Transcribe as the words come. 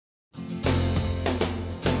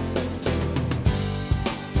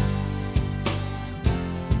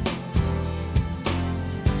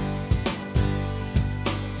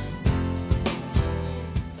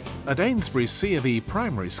At Eynesbury C of E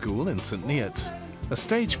Primary School in St Neots, a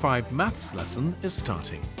Stage 5 maths lesson is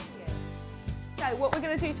starting. So what we're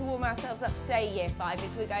going to do to warm ourselves up today, Year 5, is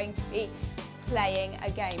we're going to be playing a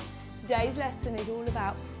game. Today's lesson is all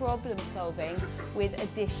about problem solving with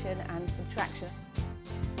addition and subtraction.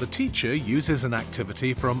 The teacher uses an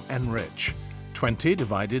activity from Enrich, 20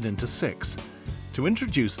 divided into 6, to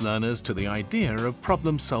introduce learners to the idea of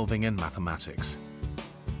problem solving in mathematics.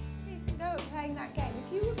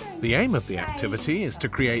 The aim of the activity is to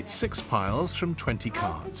create 6 piles from 20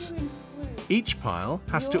 cards. Each pile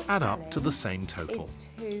has to add up to the same total.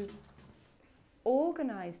 Is to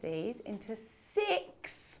organise these into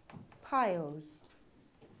 6 piles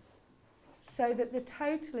so that the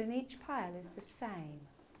total in each pile is the same.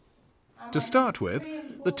 To start with,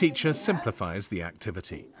 the teacher simplifies the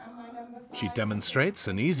activity. She demonstrates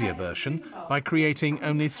an easier version by creating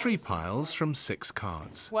only 3 piles from 6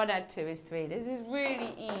 cards. 1 add 2 is 3. This is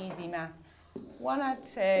really easy math. 1 add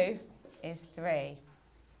 2 is 3.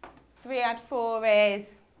 3 add 4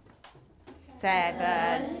 is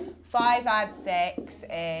 7. 5 add 6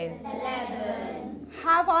 is 11.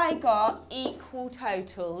 Have I got equal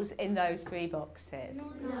totals in those 3 boxes?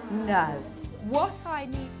 No. What I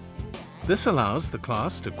need to do then... This allows the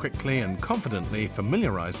class to quickly and confidently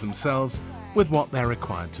familiarise themselves with what they're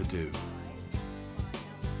required to do.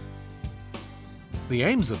 The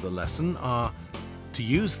aims of the lesson are to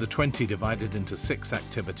use the 20 divided into 6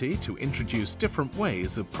 activity to introduce different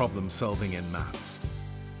ways of problem solving in maths,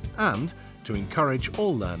 and to encourage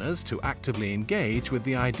all learners to actively engage with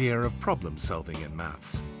the idea of problem solving in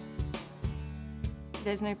maths.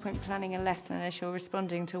 There's no point planning a lesson unless you're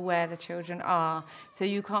responding to where the children are. So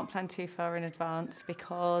you can't plan too far in advance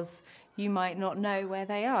because you might not know where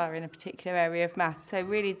they are in a particular area of math. So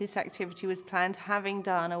really this activity was planned having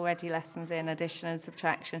done already lessons in addition and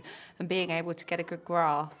subtraction and being able to get a good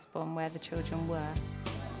grasp on where the children were.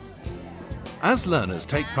 As learners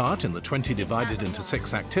take part in the 20 divided into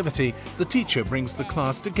 6 activity, the teacher brings the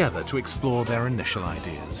class together to explore their initial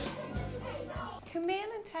ideas.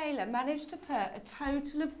 Taylor managed to put a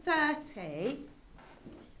total of 30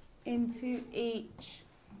 into each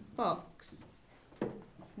box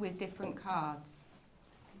with different cards.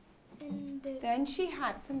 Then she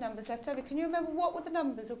had some numbers left over. Can you remember what were the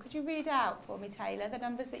numbers, or could you read out for me, Taylor, the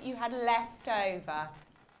numbers that you had left over?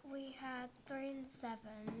 We had 3 and 7,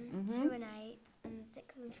 2 and 8, and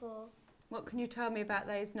 6 and 4. What can you tell me about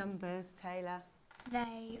those numbers, Taylor?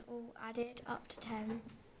 They all added up to 10.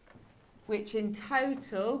 Which in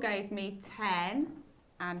total gave me 10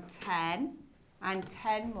 and 10 and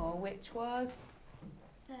 10 more, which was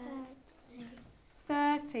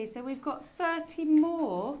 30. So we've got 30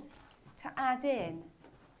 more to add in.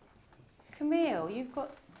 Camille, you've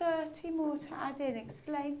got 30 more to add in.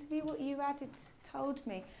 Explain to me what you told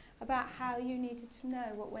me about how you needed to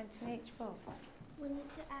know what went in each box. We need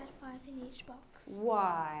to add 5 in each box.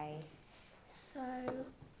 Why? So,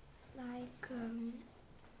 like,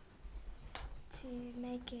 to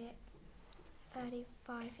make it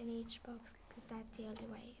 35 in each box, because that's the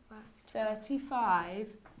only way it worked. 35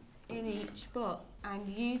 in each box, and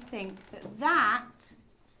you think that that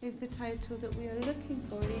is the total that we are looking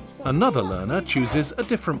for in each box? Another learner chooses a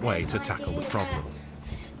different way to tackle the problem.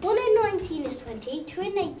 1 and 19 is 20, 2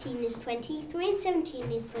 and 18 is 20, 3 and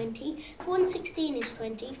 17 is 20, 4 and 16 is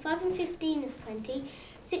 20, 5 and 15 is 20,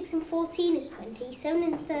 6 and 14 is 20, 7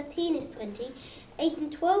 and 13 is 20, 8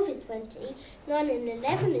 and 12 is 20, 9 and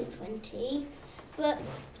 11 is 20, but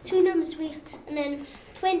 2 numbers and then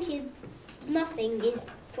 20, nothing is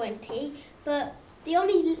 20, but the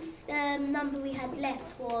only number we had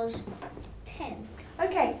left was 10.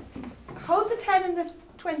 Okay, hold the 10 and the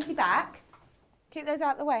 20 back. Keep those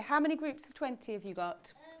out the way. How many groups of 20 have you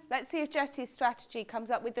got? Let's see if Jessie's strategy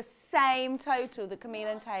comes up with the same total that Camille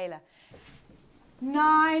and Taylor.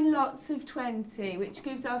 9 lots of 20, which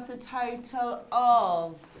gives us a total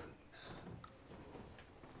of...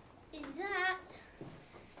 Is that...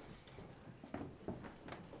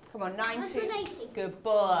 Come on, 180. Good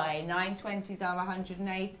boy. 9 20s are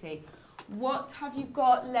 180. What have you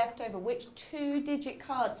got left over? Which 2-digit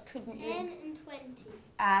cards couldn't you... 10 and 20.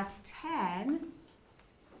 Add 10.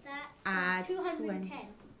 That's 210. 20.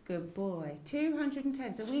 Good boy.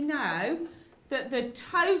 210. So we know that the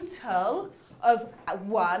total of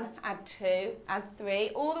 1, add 2, add 3,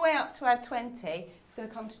 all the way up to add 20 is going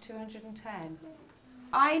to come to 210.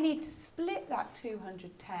 I need to split that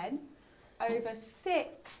 210 over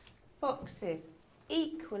 6 boxes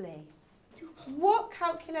equally. What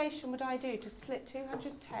calculation would I do to split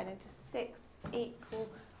 210 into 6 equal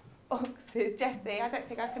boxes? Jessie, I don't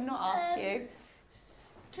think I can not ask you.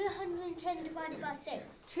 210 divided by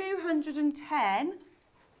 6. 210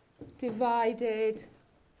 divided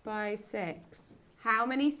by 6. How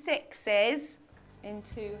many 6s in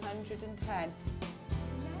 210?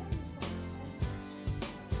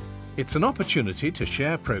 It's an opportunity to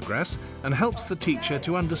share progress and helps the teacher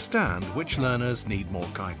to understand which learners need more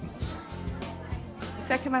guidance. The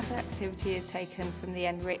second math activity is taken from the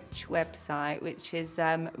Enrich website, which is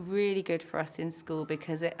really good for us in school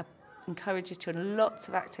because it encourages children, lots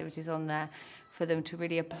of activities on there for them to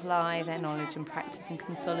really apply their knowledge and practice and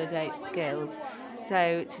consolidate skills.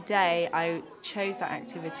 So today I chose that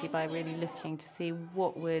activity by really looking to see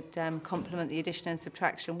what would complement the addition and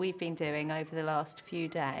subtraction we've been doing over the last few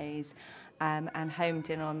days, and homed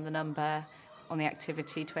in on the number on the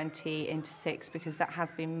activity 20 into 6 because that has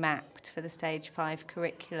been mapped for the stage 5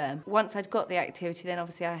 curriculum. Once I'd got the activity, then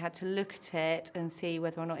obviously I had to look at it and see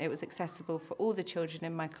whether or not it was accessible for all the children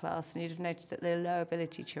in my class, and you'd have noticed that the low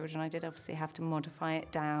ability children, I did obviously have to modify it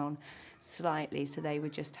down slightly so they were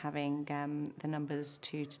just having the numbers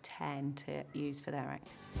 2 to 10 to use for their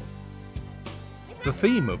activity. The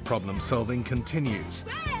theme of problem solving continues,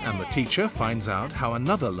 and the teacher finds out how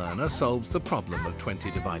another learner solves the problem of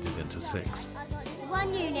 20 divided into 6.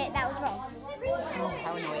 One unit that was wrong. Oh,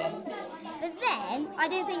 how annoying. But then, I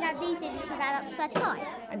didn't think that these digits would add up to 35.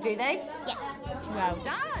 And do they? Yeah. Well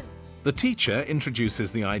done. The teacher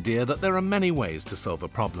introduces the idea that there are many ways to solve a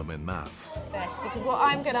problem in maths. Because what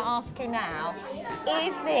I'm going to ask you now,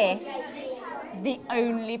 is this the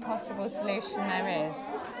only possible solution there is?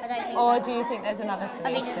 I don't think Or so. do you think there's another I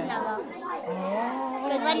solution? think there's another. Oh.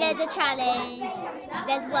 Because when there's a challenge,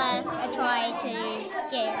 there's worth a try to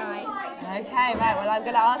get it right. Okay, right, well I'm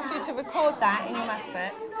going to ask you to record that in your maths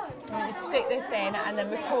books. I'm going to stick this in and then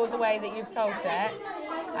record the way that you've solved it.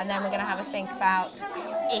 And then we're going to have a think about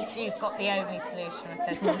if you've got the only solution or if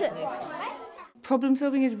there's no solution. Problem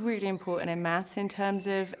solving is really important in maths in terms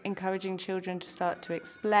of encouraging children to start to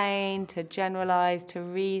explain, to generalise, to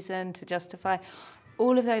reason, to justify.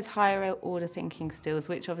 All of those higher order thinking skills,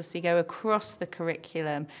 which obviously go across the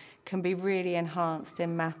curriculum, can be really enhanced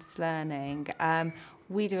in maths learning.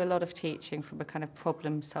 We do a lot of teaching from a kind of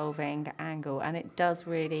problem solving angle, and it does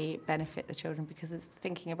really benefit the children because it's the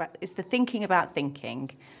thinking about thinking.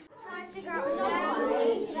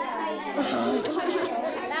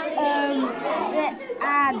 Let's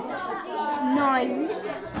add 9.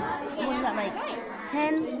 What does that make?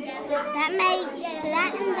 10? That makes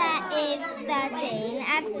that and that is 13.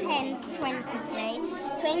 Add 10 is 23.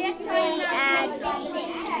 23 add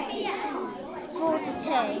 42.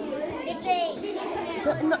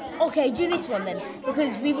 No, okay, do this one then,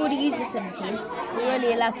 because we've already used the 17, so we're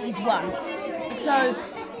only allowed to use 1. So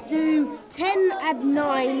do 10 add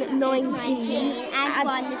 9, 19. Add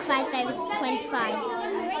 1 is 5, that was 25.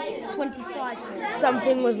 25.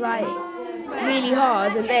 Something was like really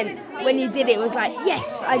hard, and then when you did it, it was like,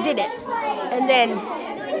 yes, I did it. And then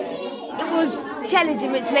it was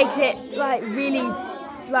challenging, which makes it like really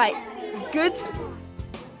like good.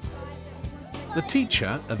 The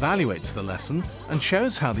teacher evaluates the lesson and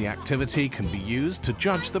shows how the activity can be used to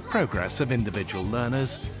judge the progress of individual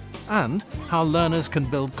learners and how learners can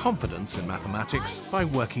build confidence in mathematics by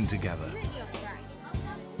working together.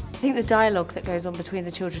 I think the dialogue that goes on between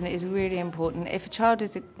the children is really important. If a child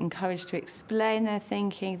is encouraged to explain their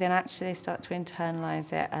thinking, then actually they start to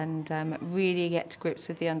internalise it and really get to grips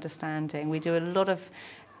with the understanding. We do a lot of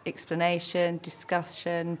explanation,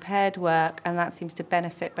 discussion, paired work, and that seems to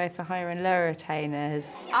benefit both the higher and lower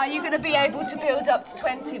attainers. Are you going to be able to build up to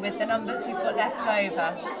 20 with the numbers you've got left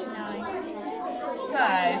over? No. So,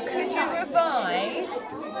 could you revise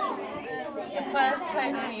the first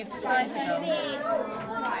total you've decided on?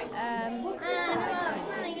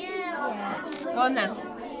 Go on then.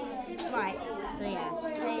 Right, so yeah.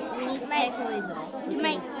 We need to take all these off. We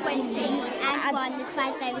make 20 and 1 is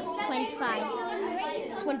 5, that was 25.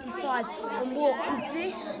 25. And what is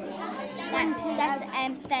this? That's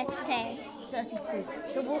 32. 32.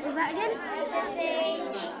 So what was that again?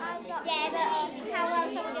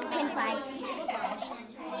 25.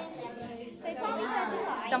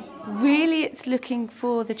 Really, it's looking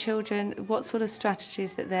for the children, what sort of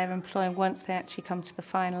strategies that they're employing once they actually come to the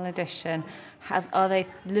final edition. Are they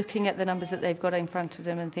looking at the numbers that they've got in front of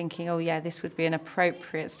them and thinking, oh yeah, this would be an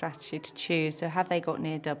appropriate strategy to choose? So have they got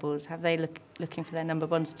near doubles? Have they looking for their number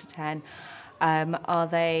 1s to 10? Are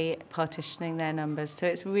they partitioning their numbers? So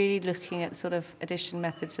it's really looking at sort of addition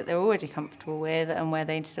methods that they're already comfortable with and where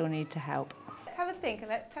they still need to help. Let's have a think and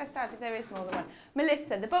let's test out if there is more than one.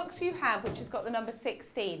 Melissa, the box you have, which has got the number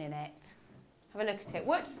 16 in it, have a look at it.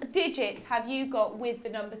 What digits have you got with the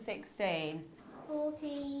number 16?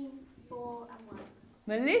 14, 4 and 1.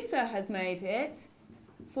 Melissa has made it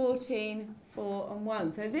 14, 4 and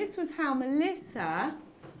 1. So this was how Melissa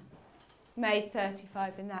made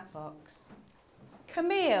 35 in that box.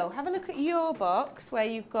 Camille, have a look at your box where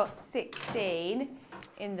you've got 16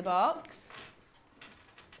 in the box.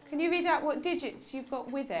 Can you read out what digits you've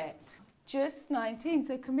got with it? Just 19.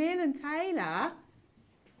 So Camille and Taylor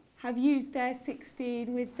have used their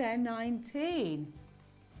 16 with their 19.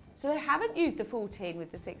 So they haven't used the 14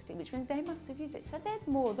 with the 16, which means they must have used it. So there's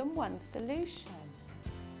more than one solution.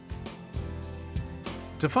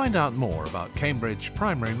 To find out more about Cambridge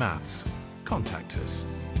Primary Maths, contact us.